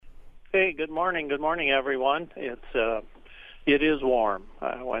Hey, good morning. Good morning, everyone. It is warm.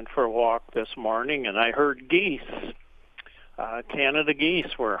 I went for a walk this morning, and I heard geese. Canada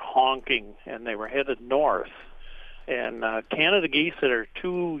geese were honking, and they were headed north. And Canada geese that are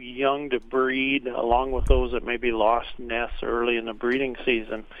too young to breed, along with those that maybe lost nests early in the breeding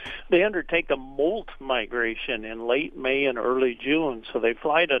season, they undertake a molt migration in late May and early June. So they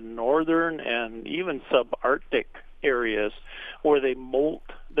fly to northern and even subarctic areas where they molt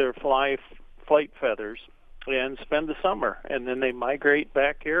their flight feathers and spend the summer. And then they migrate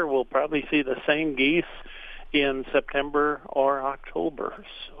back here. We'll probably see the same geese in September or October.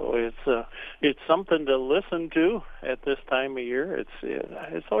 So it's something to listen to at this time of year.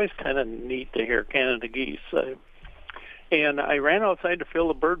 It's always kind of neat to hear Canada geese. And I ran outside to fill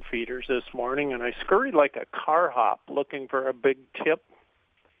the bird feeders this morning, and I scurried like a car hop looking for a big tip.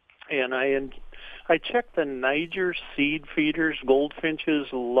 And I checked the Niger seed feeders. Goldfinches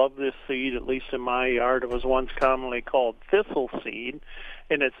love this seed, at least in my yard. It was once commonly called thistle seed,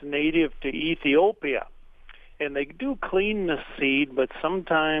 and it's native to Ethiopia. And they do clean the seed, but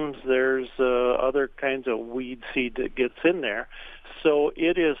sometimes there's other kinds of weed seed that gets in there. So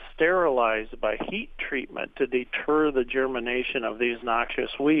it is sterilized by heat treatment to deter the germination of these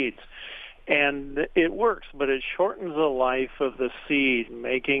noxious weeds. And it works, but it shortens the life of the seed,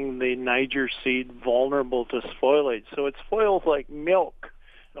 making the Niger seed vulnerable to spoilage. So it spoils like milk.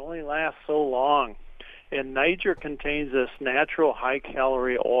 It only lasts so long. And Niger contains this natural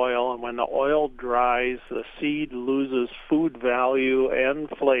high-calorie oil, and when the oil dries, the seed loses food value and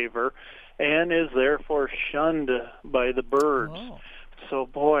flavor and is therefore shunned by the birds. Oh. So,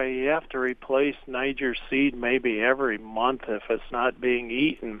 boy, you have to replace Niger seed maybe every month if it's not being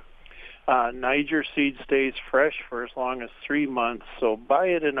eaten. Niger seed stays fresh for as long as 3 months, so buy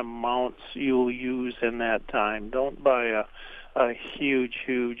it in amounts you'll use in that time. Don't buy a huge,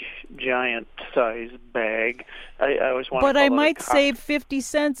 giant-sized bag. I always want. But I might save 50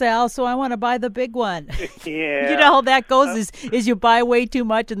 cents, Al, so I want to buy the big one. Yeah. You know how that goes is you buy way too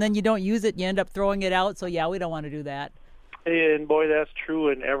much and then you don't use it and you end up throwing it out. So, yeah, we don't want to do that. And, boy, that's true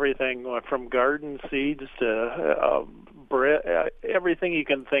in everything, from garden seeds to bread, everything you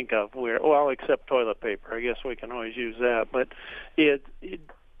can think of. Except toilet paper. I guess we can always use that. But I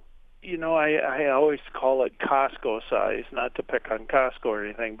always call it Costco size, not to pick on Costco or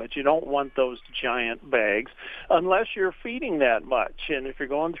anything, but you don't want those giant bags unless you're feeding that much. And if you're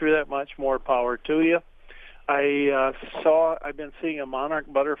going through that much, more power to you. I've been seeing a monarch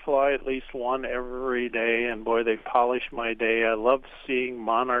butterfly, at least one every day, and boy, they polish my day. I love seeing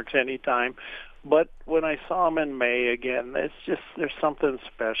monarchs anytime. But when I saw them in May again, there's something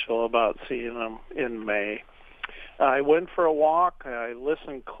special about seeing them in May. I went for a walk. I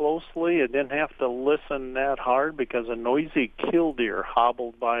listened closely. I didn't have to listen that hard because a noisy killdeer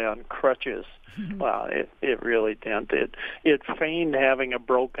hobbled by on crutches. Well, it really didn't. It feigned having a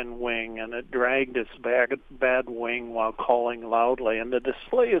broken wing, and it dragged its bad wing while calling loudly. And the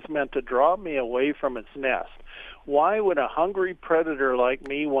display is meant to draw me away from its nest. Why would a hungry predator like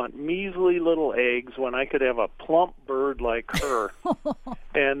me want measly little eggs when I could have a plump bird like her?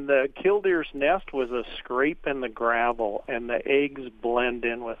 And the killdeer's nest was a scrape in the gravel, and the eggs blend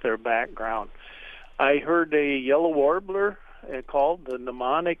in with their background. I heard a yellow warbler called. The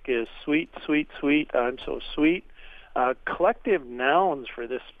mnemonic is sweet, sweet, sweet, I'm so sweet. Collective nouns for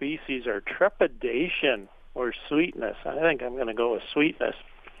this species are trepidation or sweetness. I think I'm going to go with sweetness.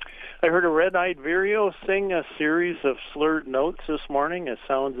 I heard a red-eyed vireo sing a series of slurred notes this morning. It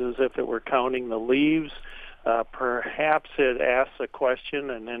sounds as if it were counting the leaves. Perhaps it asks a question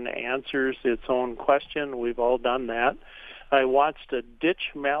and then answers its own question. We've all done that. I watched a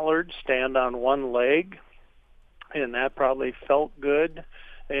ditch mallard stand on one leg, and that probably felt good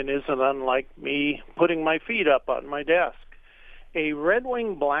and isn't unlike me putting my feet up on my desk. A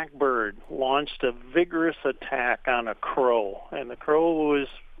red-winged blackbird launched a vigorous attack on a crow, and the crow was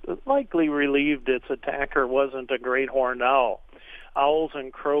likely relieved its attacker wasn't a great horned owl. Owls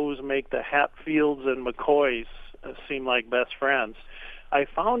and crows make the Hatfields and McCoys seem like best friends. I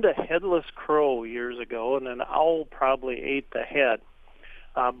found a headless crow years ago, and an owl probably ate the head.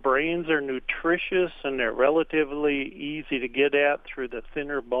 Brains are nutritious, and they're relatively easy to get at through the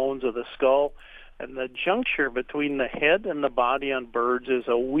thinner bones of the skull. And the juncture between the head and the body on birds is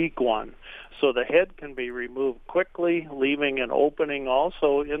a weak one. So the head can be removed quickly, leaving an opening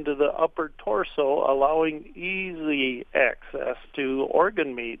also into the upper torso, allowing easy access to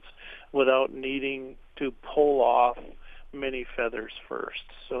organ meats without needing to pull off many feathers first.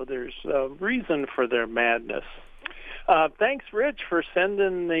 So there's a reason for their madness. Thanks, Rich, for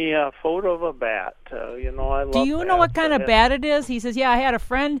sending the photo of a bat. I love Do you know what bats. kind of bat it is? He says, yeah, I had a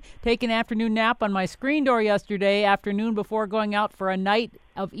friend take an afternoon nap on my screen door yesterday afternoon before going out for a night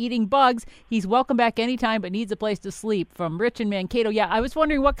of eating bugs. He's welcome back anytime but needs a place to sleep. From Rich in Mankato. Yeah, I was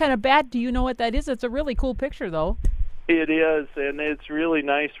wondering what kind of bat. Do you know what that is? It's a really cool picture, though. It is, and it's really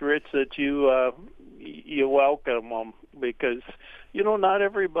nice, Rich, that you welcome them because, not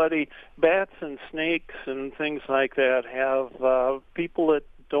everybody, bats and snakes and things like that have people that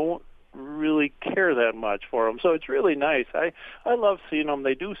don't really care that much for them. So it's really nice. I love seeing them.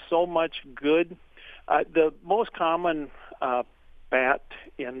 They do so much good. The most common bat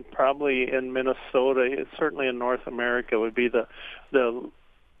probably in Minnesota, certainly in North America, would be the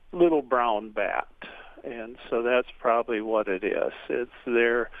little brown bat. And so that's probably what it is. It's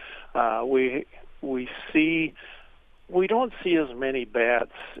there. We don't see as many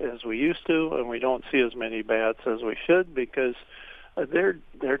bats as we used to, and we don't see as many bats as we should because they're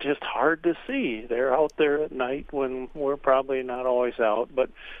just hard to see. They're out there at night when we're probably not always out.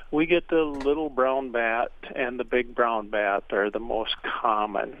 But we get the little brown bat and the big brown bat are the most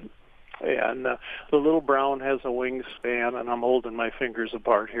common. And the little brown has a wingspan, and I'm holding my fingers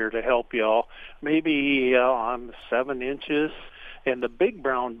apart here to help y'all, maybe on 7 inches. And the big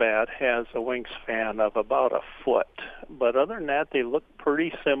brown bat has a wingspan of about a foot. But other than that, they look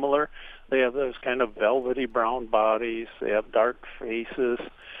pretty similar. They have those kind of velvety brown bodies. They have dark faces.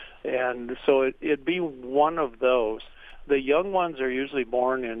 And so it'd be one of those. The young ones are usually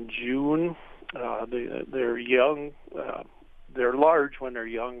born in June. They're young. They're large when they're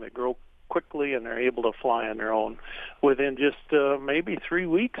young. They grow quickly, and they're able to fly on their own within just maybe 3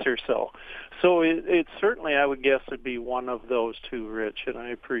 weeks or so. So it certainly, I would guess, would be one of those two, Rich, and I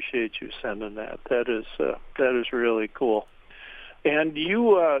appreciate you sending that. That is really cool. And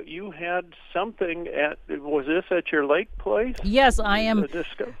you had something was this at your lake place? Yes, I am.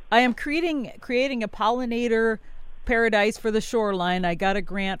 I am creating a pollinator paradise for the shoreline. I got a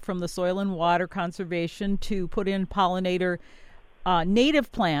grant from the Soil and Water Conservation to put in pollinator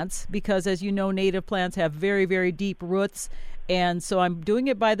native plants because, as you know, native plants have very, very deep roots. And so I'm doing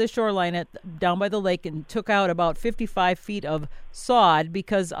it by the shoreline down by the lake and took out about 55 feet of sod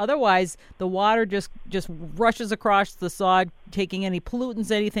because otherwise the water just rushes across the sod, taking any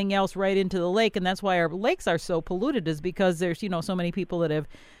pollutants, anything else right into the lake. And that's why our lakes are so polluted, is because there's, so many people that have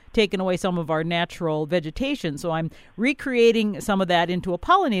taken away some of our natural vegetation. So I'm recreating some of that into a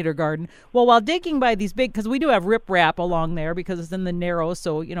pollinator garden. Well, while digging by these because we do have riprap along there because it's in the narrows,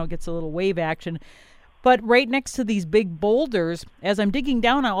 so, it gets a little wave action. But right next to these big boulders, as I'm digging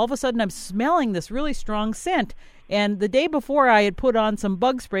down, all of a sudden I'm smelling this really strong scent. And the day before I had put on some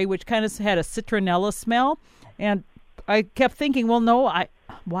bug spray, which kind of had a citronella smell. And I kept thinking, well, no,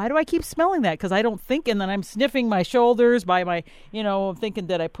 why do I keep smelling that? Because I don't think, and then I'm sniffing my shoulders by my, I'm thinking,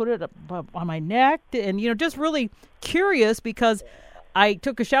 did I put it up on my neck? And, just really curious because I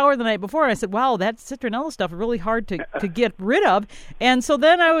took a shower the night before and I said, wow, that citronella stuff is really hard to get rid of. And so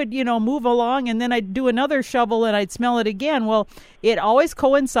then I would, move along and then I'd do another shovel and I'd smell it again. Well, it always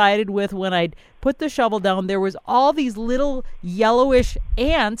coincided with when I'd put the shovel down, there was all these little yellowish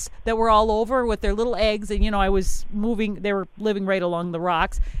ants that were all over with their little eggs. And, I was moving, they were living right along the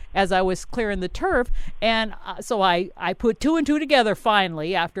rocks as I was clearing the turf. And so I put 2 and 2 together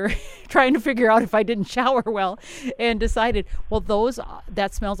finally after trying to figure out if I didn't shower well and decided, well,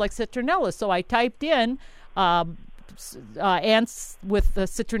 that smells like citronella. So I typed in ants with the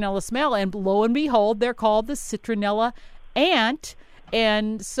citronella smell, and lo and behold, they're called the Citronella ant.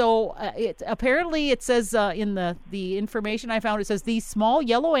 And so apparently it says in the information I found, it says these small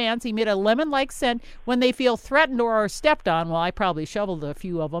yellow ants emit a lemon-like scent when they feel threatened or are stepped on. Well, I probably shoveled a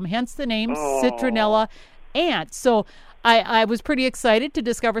few of them, hence the name Citronella ant. So I was pretty excited to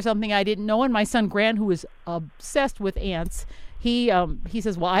discover something I didn't know. And my son Grant, who is obsessed with ants, he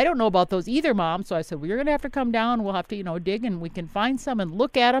says, well, I don't know about those either, Mom. So I said, well, you're going to have to come down. We'll have to, dig, and we can find some and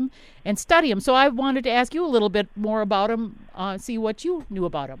look at them and study them. So I wanted to ask you a little bit more about them, see what you knew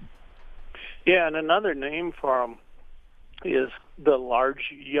about them. Yeah, and another name for them is the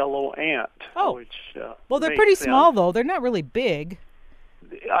large yellow ant. Oh, which, well, they're pretty small, though. They're not really big.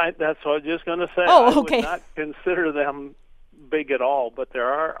 That's what I was just going to say. Oh, okay. I would not consider them big at all, but there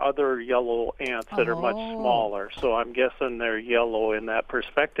are other yellow ants that are much smaller, so I'm guessing they're yellow in that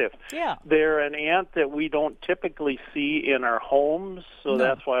perspective. Yeah. They're an ant that we don't typically see in our homes, so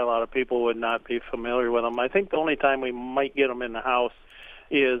that's why a lot of people would not be familiar with them. I think the only time we might get them in the house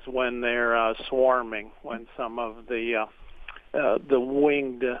is when they're swarming, when some of the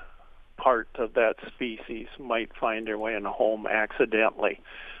winged part of that species might find their way in a home accidentally.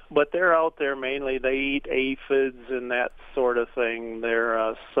 But they're out there mainly. They eat aphids and that sort of thing.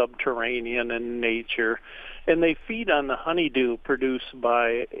 They're subterranean in nature. And they feed on the honeydew produced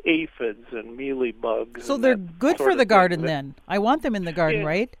by aphids and mealybugs. So they're good for the garden then. I want them in the garden,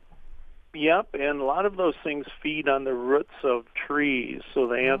 right? Yep, and a lot of those things feed on the roots of trees. So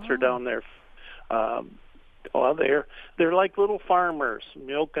the ants are down there. They're like little farmers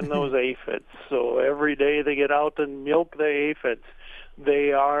milking those aphids. So every day they get out and milk the aphids.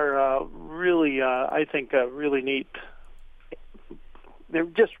 They are really, I think, really neat. They're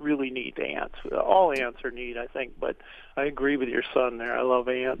just really neat ants. All ants are neat, I think, but I agree with your son there. I love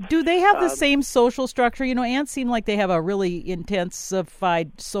ants. Do they have the same social structure? You know, ants seem like they have a really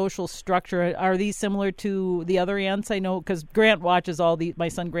intensified social structure. Are these similar to the other ants? I know because my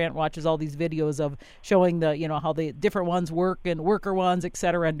son Grant watches all these videos of showing how the different ones work and worker ones, et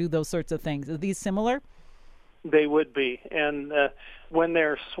cetera, and do those sorts of things. Are these similar? They would be. And when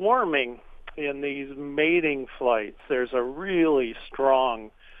they're swarming in these mating flights, there's a really strong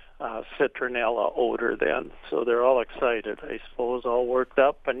citronella odor then. So they're all excited, I suppose, all worked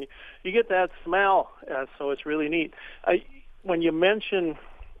up. And you get that smell, so it's really neat. When you mention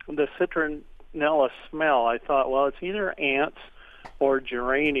the citronella smell, I thought, well, it's either ants or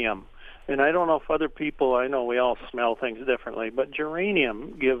geranium. And I don't know if other people, I know we all smell things differently, but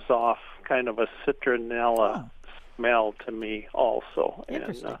geranium gives off kind of a citronella smell to me also.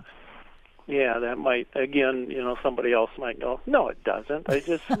 Interesting. And, yeah, that might, again, somebody else might go, no, it doesn't. I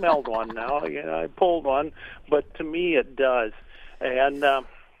just smelled one now. I pulled one, but to me it does. And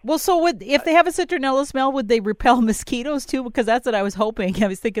well, so if they have a citronella smell, would they repel mosquitoes too? Because that's what I was hoping. I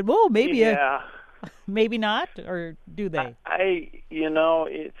was thinking, well, maybe maybe not, or do they?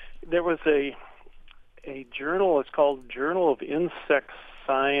 There was a journal. It's called Journal of Insect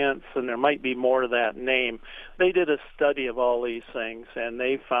Science, and there might be more to that name. They did a study of all these things, and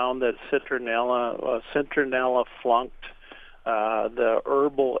they found that citronella flunked, the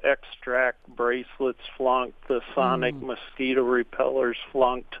herbal extract bracelets flunked, the sonic mosquito repellers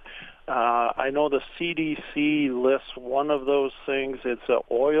flunked. I know the CDC lists one of those things. It's an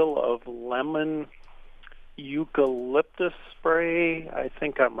oil of lemon eucalyptus spray, I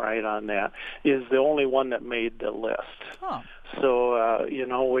think I'm right on that, is the only one that made the list. Huh. So,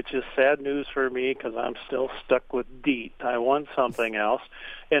 which is sad news for me because I'm still stuck with DEET. I want something else.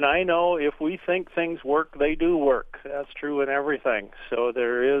 And I know if we think things work, they do work. That's true in everything. So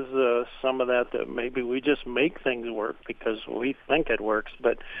there is some of that maybe we just make things work because we think it works.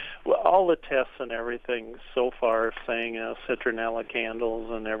 But all the tests and everything so far are saying citronella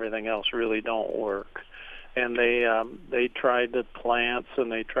candles and everything else really don't work. And they tried the plants and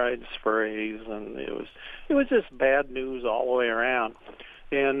they tried sprays, and it was just bad news all the way around.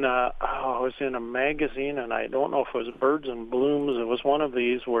 And I was in a magazine, and I don't know if it was Birds and Blooms. It was one of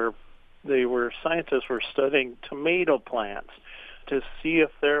these where scientists were studying tomato plants to see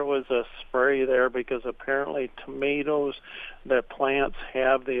if there was a spray there, because apparently tomatoes, the plants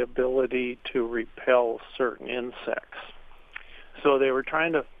have the ability to repel certain insects. So they were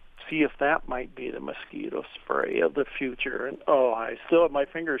trying to see if that might be the mosquito spray of the future. And I still have my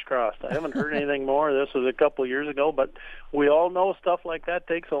fingers crossed. I haven't heard anything more. This was a couple of years ago, but we all know stuff like that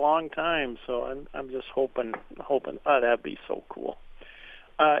takes a long time. So I'm just hoping. That'd be so cool.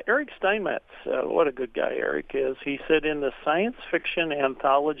 Eric Steinmetz, what a good guy Eric is. He said in the science fiction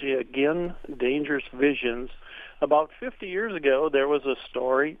anthology Again, Dangerous Visions, about 50 years ago, there was a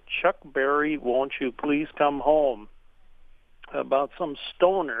story, Chuck Berry, Won't You Please Come Home, about some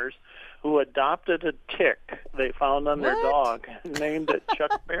stoners who adopted a tick they found on their dog and named it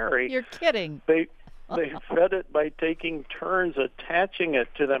Chuck Berry. You're kidding. They fed it by taking turns attaching it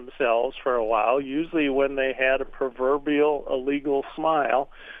to themselves for a while, usually when they had a proverbial illegal smile,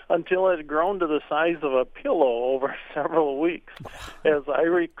 until it had grown to the size of a pillow over several weeks. As I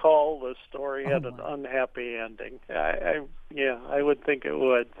recall, the story had an unhappy ending. I would think it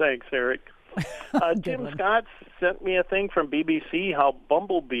would. Thanks, Eric. Tim Scott sent me a thing from BBC how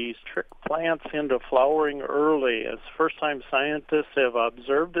bumblebees trick plants into flowering early. It's the first time scientists have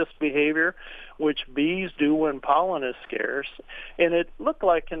observed this behavior, which bees do when pollen is scarce. And it looked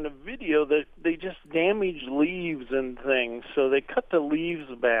like in the video that they just damage leaves and things. So they cut the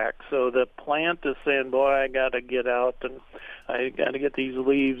leaves back. So the plant is saying, boy, I got to get out and I got to get these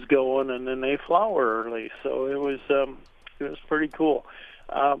leaves going, and then they flower early. So it was pretty cool.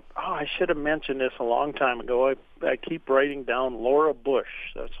 I should have mentioned this a long time ago. I keep writing down Laura Bush.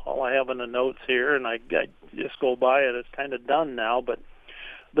 That's all I have in the notes here, and I just go by it. It's kind of done now, but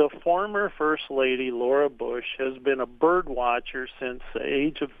the former First Lady, Laura Bush, has been a bird watcher since the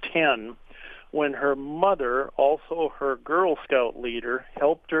age of 10 when her mother, also her Girl Scout leader,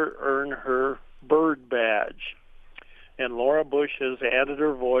 helped her earn her bird badge. And Laura Bush has added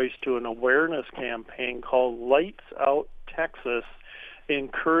her voice to an awareness campaign called Lights Out Texas,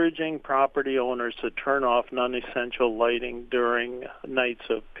 encouraging property owners to turn off non-essential lighting during nights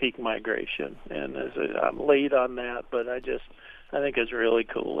of peak migration. And I'm late on that, but I think it's really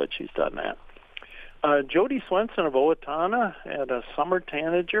cool that she's done that. Jody Swenson of Owatonna had a summer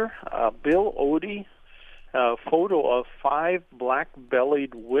tanager. Bill Odie, a photo of 5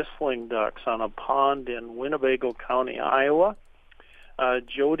 black-bellied whistling ducks on a pond in Winnebago County, Iowa.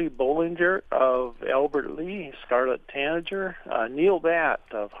 Jody Bollinger of Albert Lee, scarlet tanager. Neil Batt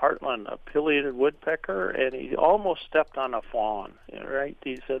of Heartland, a pileated woodpecker, and he almost stepped on a fawn. Right?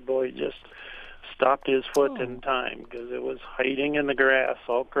 He said, boy, he just stopped his foot in time because it was hiding in the grass,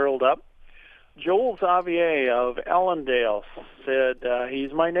 all curled up. Joel Xavier of Allendale said,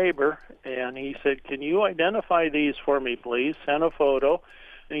 he's my neighbor, and he said, can you identify these for me, please? Send a photo.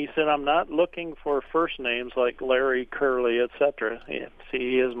 And he said, I'm not looking for first names like Larry, Curly, etc. See,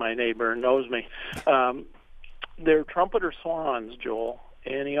 he is my neighbor and knows me. They're trumpeter swans, Joel.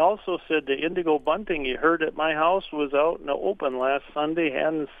 And he also said the indigo bunting he heard at my house was out in the open last Sunday.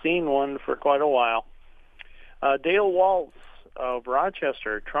 Hadn't seen one for quite a while. Dale Waltz of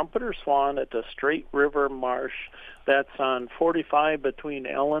Rochester, trumpeter swan at the Straight River Marsh. That's on 45 between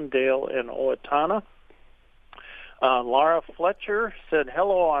Ellendale and Owatonna. Laura Fletcher said,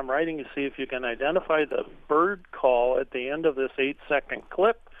 hello, I'm writing to see if you can identify the bird call at the end of this 8-second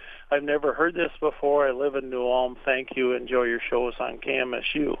clip. I've never heard this before. I live in New Ulm. Thank you. Enjoy your shows on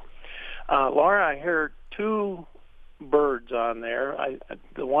KMSU. Laura, I heard 2 birds on there.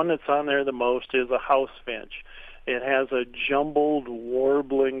 The one that's on there the most is a house finch. It has a jumbled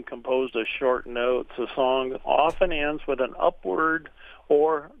warbling composed of short notes. The song often ends with an upward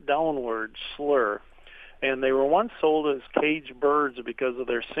or downward slur. And they were once sold as caged birds because of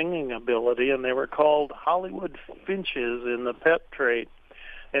their singing ability, and they were called Hollywood finches in the pet trade.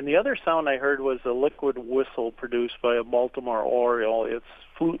 And the other sound I heard was a liquid whistle produced by a Baltimore oriole. Its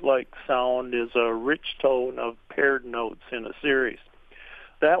flute-like sound is a rich tone of paired notes in a series.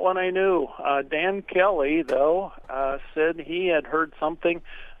 That one I knew. Dan Kelly, though, said he had heard something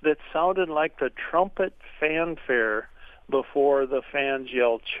that sounded like the trumpet fanfare before the fans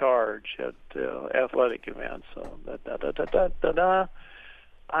yelled charge at athletic events. So, da-da-da-da-da-da.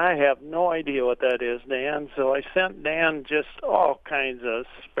 I have no idea what that is, Dan. So I sent Dan just all kinds of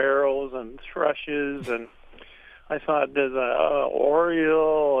sparrows and thrushes, and I thought there's a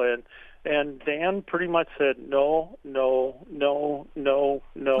oriole, and Dan pretty much said no, no, no, no,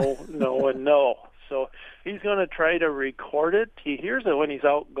 no, no, and no. So he's going to try to record it. He hears it when he's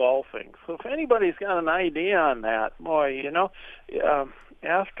out golfing. So if anybody's got an idea on that, boy,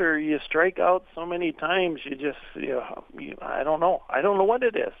 after you strike out so many times, I don't know. I don't know what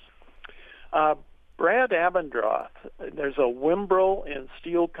it is. Brad Abendroth, there's a Wimbrel in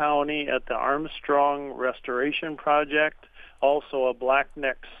Steele County at the Armstrong Restoration Project, also a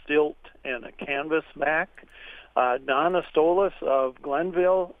blackneck stilt and a canvasback. Donna Stolas of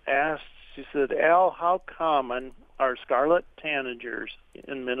Glenville asked, she said, Al, how common are scarlet tanagers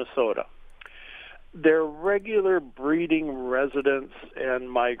in Minnesota? They're regular breeding residents and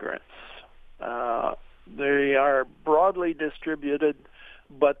migrants. They are broadly distributed,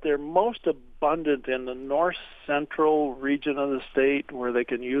 but they're most abundant in the north-central region of the state where they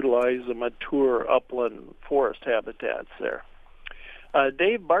can utilize the mature upland forest habitats there.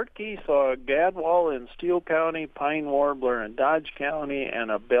 Dave Bartkey saw a gadwall in Steele County, pine warbler in Dodge County, and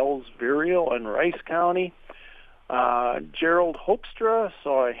a Bell's vireo in Rice County. Gerald Hoekstra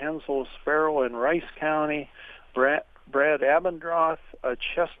saw a Hensel sparrow in Rice County. Brad Abendroth, a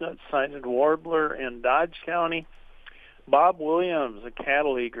chestnut-sided warbler in Dodge County. Bob Williams, a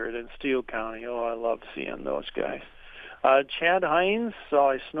cattle egret in Steele County. Oh, I love seeing those guys. Chad Hines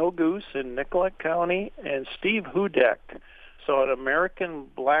saw a snow goose in Nicollet County. And Steve Hudeck saw an American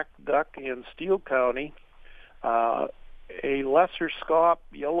black duck in Steele County. A lesser scaup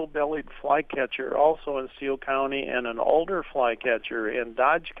yellow-bellied flycatcher also in Steele County, and an alder flycatcher in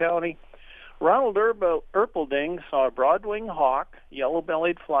Dodge County. Ronald Erpelding saw a broadwing hawk,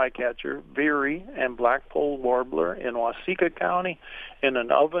 yellow-bellied flycatcher, veery, and blackpoll warbler in Waseca County, and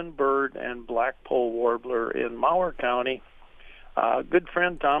an oven bird and blackpoll warbler in Mower County. Good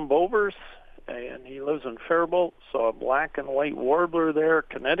friend Tom Bovers, and he lives in Faribault, saw a black and white warbler there,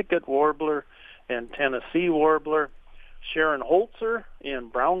 Connecticut warbler, and Tennessee warbler. Sharon Holzer in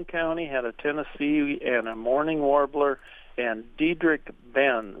Brown County had a Tennessee and a mourning warbler, and Diedrich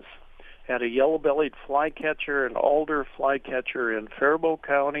Benz had a yellow-bellied flycatcher, an alder flycatcher in Faribault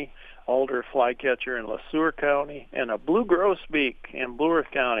County, alder flycatcher in LeSueur County, and a blue grosbeak in Blue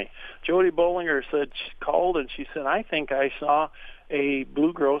Earth County. Jody Bollinger called and she said, I think I saw a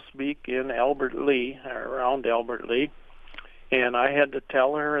blue grosbeak in Albert Lea, around Albert Lea. And I had to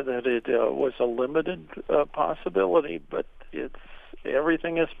tell her that it was a limited possibility, but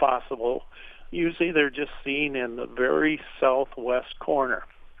everything is possible. Usually they're just seen in the very southwest corner.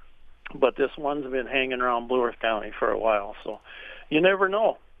 But this one's been hanging around Blue Earth County for a while, so you never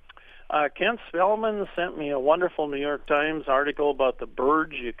know. Ken Spellman sent me a wonderful New York Times article about the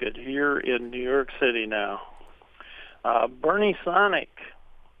birds you could hear in New York City now. Bernie Sonic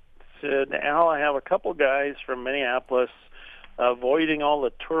said, Al, I have a couple guys from Minneapolis avoiding all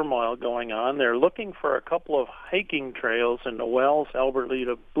the turmoil going on. They're looking for a couple of hiking trails in the Wells, Albert Lea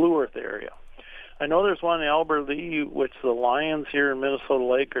to Blue Earth area. I know there's one in Albert Lea, which the Lions here in Minnesota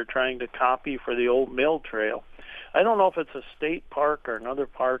Lake are trying to copy for the Old Mill Trail. I don't know if it's a state park or another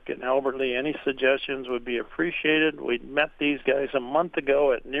park in Albert Lea. Any suggestions would be appreciated. We met these guys a month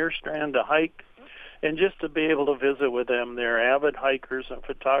ago at Nearstrand to hike, and just to be able to visit with them. They're avid hikers and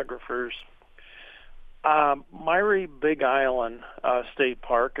photographers. Myrie Big Island State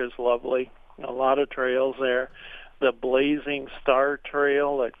Park is lovely. A lot of trails there. The Blazing Star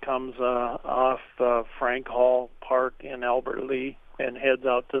Trail that comes off Frank Hall Park in Albert Lea and heads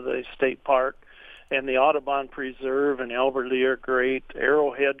out to the state park. And the Audubon Preserve in Albert Lea are great.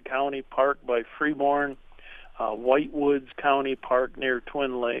 Arrowhead County Park by Freeborn, White Woods County Park near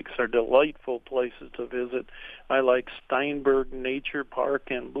Twin Lakes are delightful places to visit. I like Steinberg Nature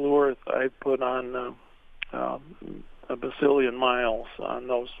Park in Blue Earth. I put on a bazillion miles on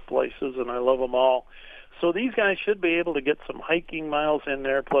those places, and I love them all. So these guys should be able to get some hiking miles in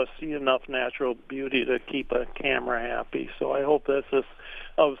there, plus see enough natural beauty to keep a camera happy. So I hope this is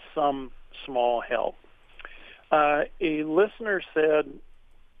of some small help. A listener said,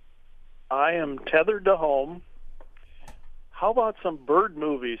 I am tethered to home. How about some bird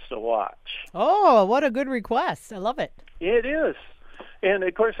movies to watch? Oh, what a good request. I love it. It is. And,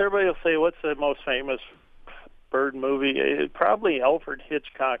 of course, everybody will say, what's the most famous bird movie? Probably Alfred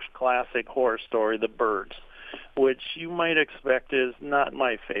Hitchcock's classic horror story, The Birds, which you might expect is not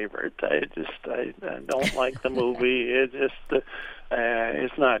my favorite. I don't like the movie.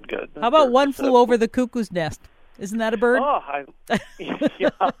 It's not good. How about One Flew Over the Cuckoo's Nest? Isn't that a bird? Oh,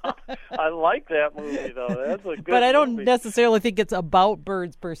 I like that movie, though. That's a good But I don't movie. necessarily think it's about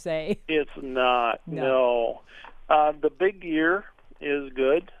birds per se. It's not, no. The Big Ear is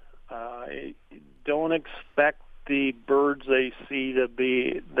good. Don't expect the birds they see to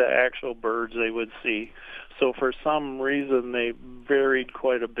be the actual birds they would see. So for some reason, they varied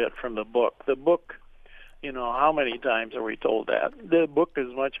quite a bit from the book. The book, how many times are we told that? The book is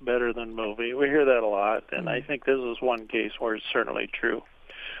much better than movie. We hear that a lot, and I think this is one case where it's certainly true.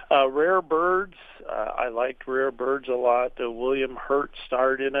 Rare Birds, I liked Rare Birds a lot. William Hurt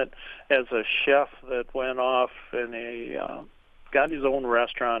starred in it as a chef that went off and got his own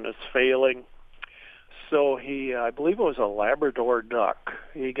restaurant. It's failing. So I believe it was a Labrador duck.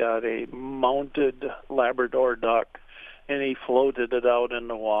 He got a mounted Labrador duck, and he floated it out in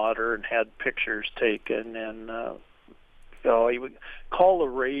the water and had pictures taken. And he would call the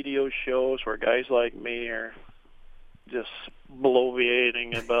radio shows where guys like me are just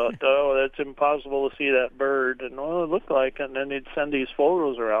bloviating about, that's impossible to see that bird. And, it looked like it. And then he'd send these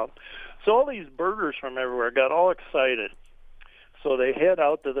photos around. So all these birders from everywhere got all excited. So they head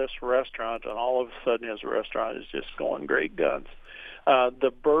out to this restaurant, and all of a sudden his restaurant is just going great guns.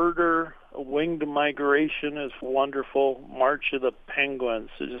 The Birder Winged Migration is wonderful. March of the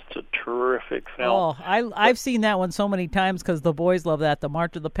Penguins is just a terrific film. Oh, I've seen that one so many times because the boys love that. The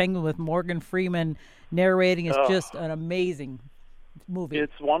March of the Penguin with Morgan Freeman narrating is just an amazing movie.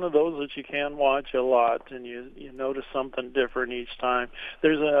 It's one of those that you can watch a lot, and you notice something different each time.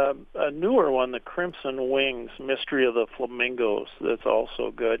 There's a newer one, The Crimson Wings, Mystery of the Flamingos, that's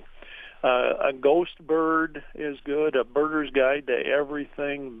also good. A Ghost Bird is good. A Birder's Guide to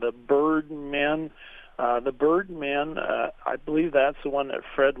Everything. The Birdmen. I believe that's the one that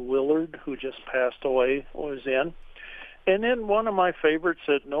Fred Willard, who just passed away, was in. And then one of my favorites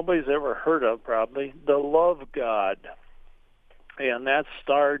that nobody's ever heard of probably, The Love God. And that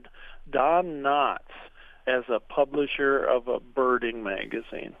starred Don Knotts as a publisher of a birding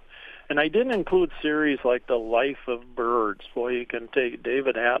magazine. And I didn't include series like The Life of Birds. Boy, you can take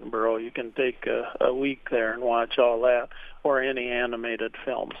David Attenborough, you can take a week there and watch all that, or any animated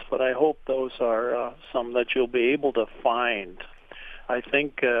films. But I hope those are some that you'll be able to find. I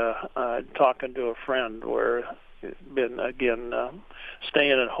think talking to a friend where been, again,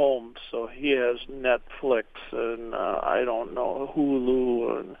 staying at home, so he has Netflix and I don't know,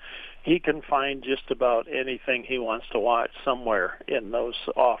 Hulu, and he can find just about anything he wants to watch somewhere in those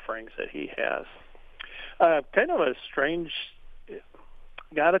offerings that he has. Kind of a strange,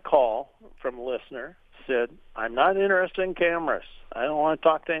 got a call from a listener, said, I'm not interested in cameras. I don't want to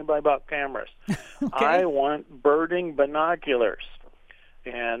talk to anybody about cameras. Okay. I want birding binoculars.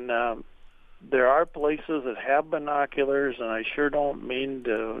 And there are places that have binoculars, and I sure don't mean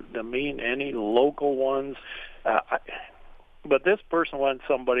to mean any local ones. But this person wants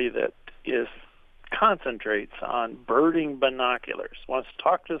somebody that concentrates on birding binoculars, wants to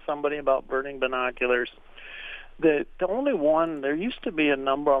talk to somebody about birding binoculars. The only one, there used to be a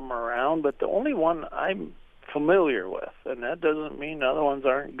number of them around, but the only one I'm familiar with, and that doesn't mean other ones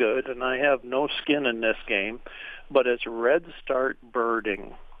aren't good, and I have no skin in this game, but it's Red Start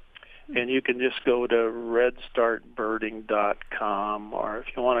Birding. And you can just go to redstartbirding.com, or if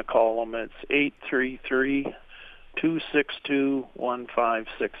you want to call them, it's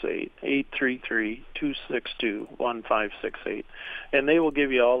 833-262-1568, 833-262-1568. And they will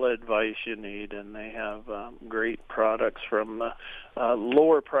give you all the advice you need, and they have great products from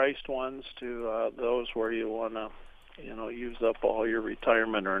lower-priced ones to those where you want to use up all your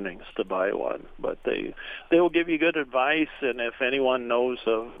retirement earnings to buy one. But they will give you good advice, and if anyone knows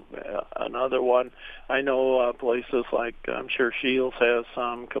of another one, I know places like, I'm sure Shields has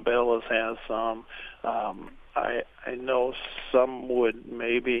some, Cabela's has some. I know some would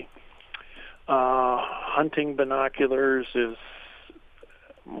maybe. Hunting binoculars is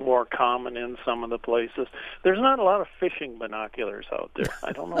more common in some of the places. There's not a lot of fishing binoculars out there.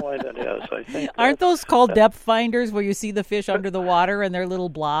 I don't know why that is. I think aren't those called depth finders, where you see the fish under the water and they're little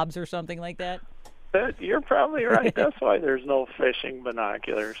blobs or something like that? You're probably right. That's why there's no fishing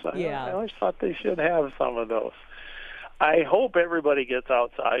binoculars. I always thought they should have some of those. I hope everybody gets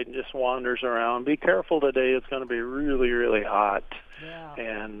outside and just wanders around. Be careful today. It's going to be really, really hot. Yeah.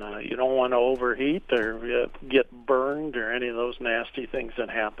 And you don't want to overheat or get burned or any of those nasty things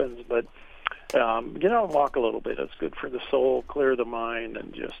that happens. But get out and walk a little bit. It's good for the soul, clear the mind,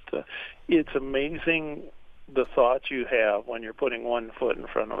 and just it's amazing the thoughts you have when you're putting one foot in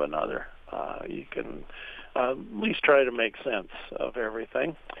front of another. You can at least try to make sense of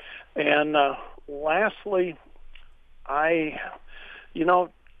everything. And lastly,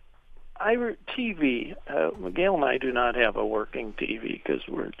 TV, Gail and I do not have a working TV because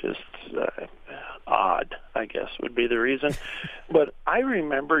we're just odd, I guess would be the reason. But I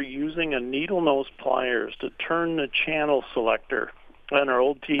remember using a needle nose pliers to turn the channel selector on our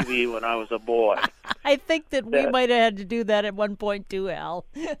old TV when I was a boy. I think that we might have had to do that at one point too, Al.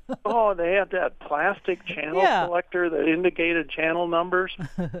 Oh, they had that plastic channel selector that indicated channel numbers.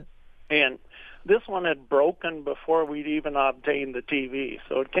 And this one had broken before we'd even obtained the TV,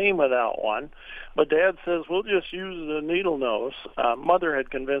 so it came without one. But Dad says, we'll just use the needle nose. Mother had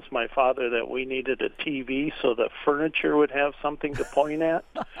convinced my father that we needed a TV so the furniture would have something to point at.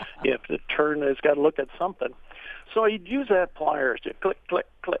 You have to turn, it's got to look at something. So he'd use that pliers to click, click,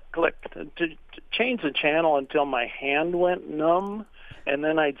 click, click, to change the channel until my hand went numb, and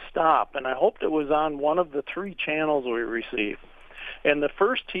then I'd stop. And I hoped it was on one of the 3 channels we received. And the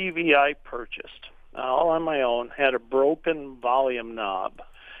first TV I purchased, all on my own, had a broken volume knob,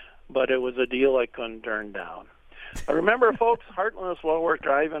 but it was a deal I couldn't turn down. Remember, folks, Heartland, while we're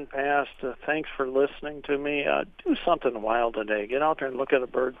driving past, thanks for listening to me. Do something wild today. Get out there and look at a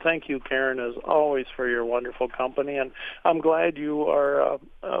bird. Thank you, Karen, as always, for your wonderful company, and I'm glad you are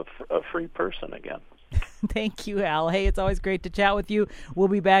a free person again. Thank you, Al. Hey, it's always great to chat with you. We'll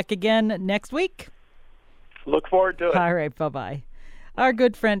be back again next week. Look forward to it. All right, bye-bye. Our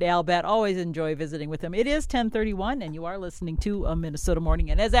good friend Al Batt, always enjoy visiting with him. It is 10:31, and you are listening to A Minnesota Morning.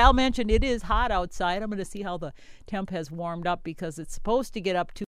 And as Al mentioned, it is hot outside. I'm going to see how the temp has warmed up because it's supposed to get up to